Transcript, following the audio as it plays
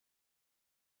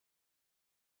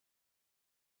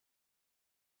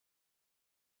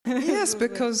Yes,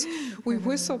 because we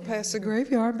whistle past the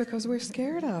graveyard because we're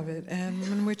scared of it. And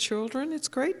when we're children, it's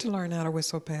great to learn how to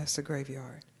whistle past the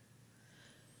graveyard.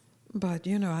 But,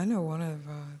 I know one of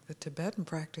the Tibetan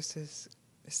practices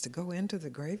is to go into the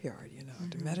graveyard,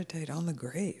 to meditate on the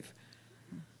grave,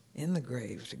 in the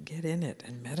grave, to get in it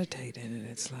and meditate in it.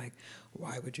 It's like,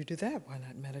 why would you do that? Why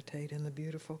not meditate in the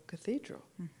beautiful cathedral?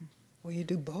 Well, you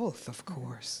do both, of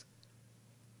course.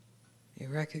 You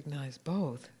recognize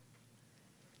both.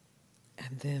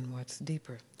 And then what's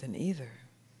deeper than either?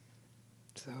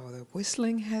 So the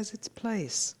whistling has its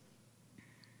place.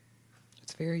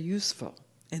 It's very useful.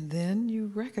 And then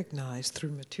you recognize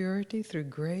through maturity, through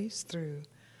grace, through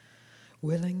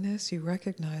willingness, you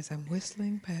recognize I'm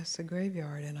whistling past the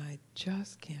graveyard and I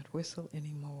just can't whistle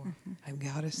anymore. I've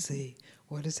got to see,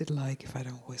 what is it like if I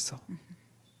don't whistle?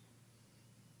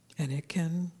 And it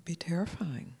can be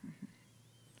terrifying.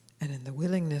 And in the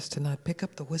willingness to not pick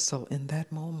up the whistle in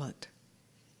that moment,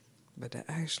 but to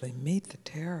actually meet the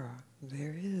terror,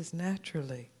 there is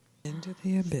naturally into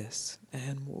the abyss.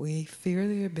 And we fear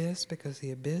the abyss because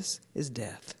the abyss is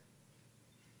death.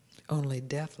 Only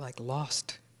death like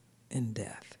lost in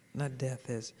death. Not death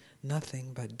as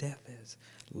nothing, but death as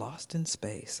lost in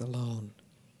space, alone.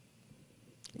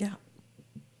 Yeah.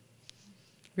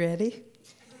 Ready?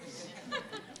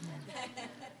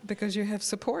 Because you have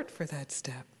support for that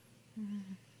step.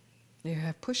 You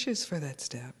have pushes for that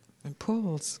step and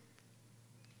pulls.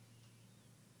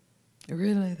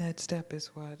 Really, that step is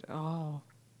what all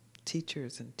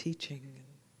teachers and teaching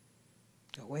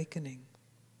and awakening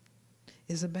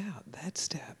is about, that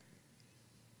step.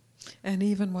 And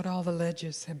even what all the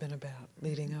ledges have been about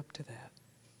leading up to that,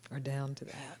 or down to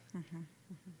that.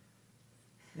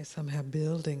 Is somehow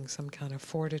building some kind of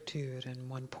fortitude and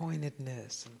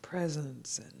one-pointedness and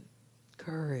presence and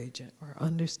courage or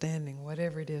understanding,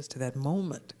 whatever it is, to that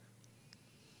moment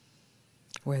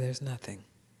where there's nothing.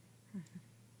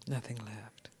 Nothing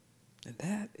left. And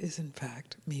that is, in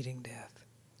fact, meeting death.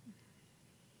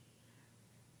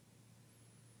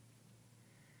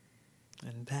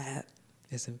 And that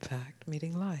is, in fact,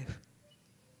 meeting life.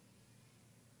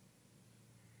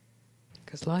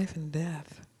 Because life and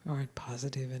death aren't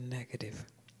positive and negative.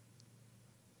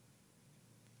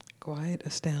 Quite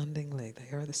astoundingly,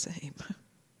 they are the same.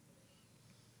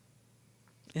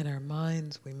 In our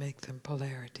minds, we make them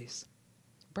polarities.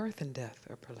 Birth and death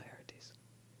are polarities.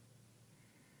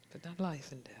 But not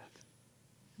life and death.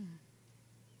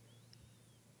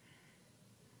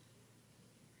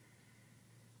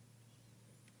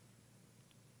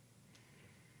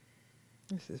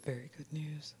 This is very good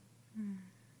news.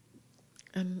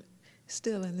 And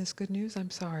still in this good news, I'm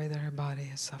sorry that our body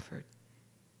has suffered.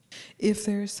 If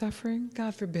there is suffering,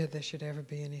 God forbid there should ever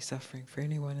be any suffering for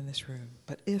anyone in this room.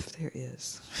 But if there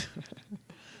is,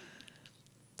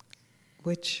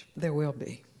 which there will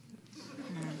be,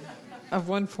 of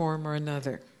one form or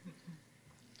another,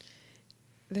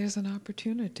 there's an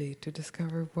opportunity to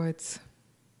discover what's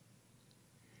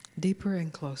deeper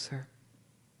and closer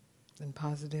than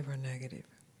positive or negative.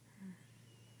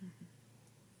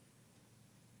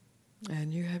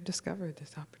 And you have discovered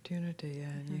this opportunity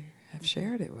and you have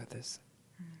shared it with us.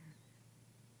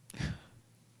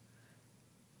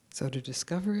 So to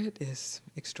discover it is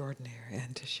extraordinary,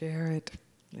 and to share it,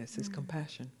 this is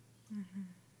compassion.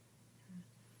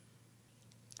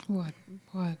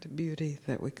 What beauty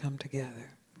that we come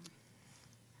together.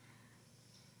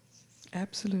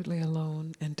 Absolutely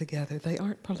alone and together. They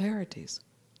aren't polarities.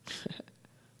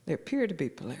 They appear to be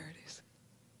polarities.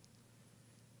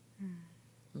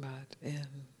 But in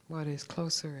what is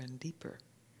closer and deeper,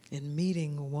 in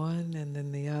meeting one and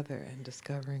then the other and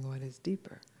discovering what is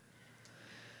deeper,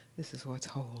 this is what's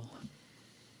whole.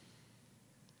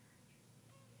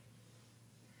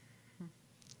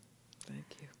 Thank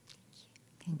you.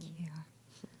 Thank you.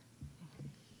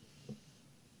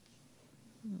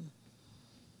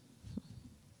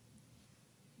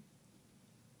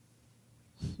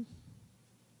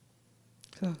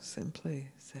 So simply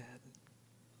said.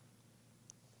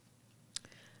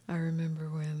 I remember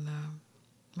when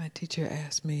my teacher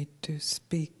asked me to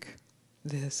speak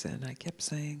this, and I kept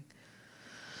saying,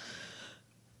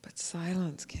 but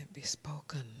silence can't be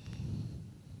spoken.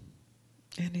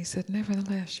 And he said,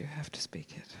 nevertheless, you have to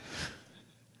speak it.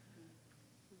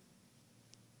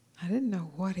 I didn't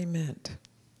know what he meant.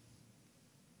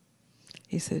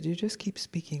 He said, you just keep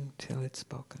speaking till it's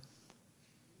spoken.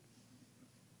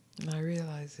 And I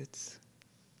realize it's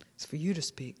for you to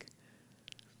speak.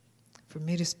 For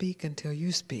me to speak until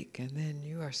you speak, and then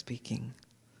you are speaking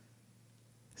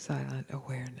silent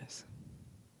awareness.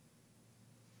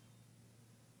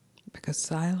 Because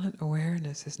silent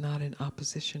awareness is not in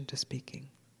opposition to speaking.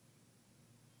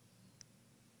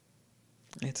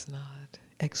 It's not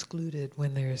excluded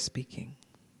when there is speaking.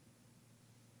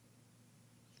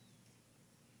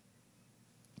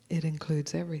 It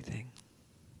includes everything.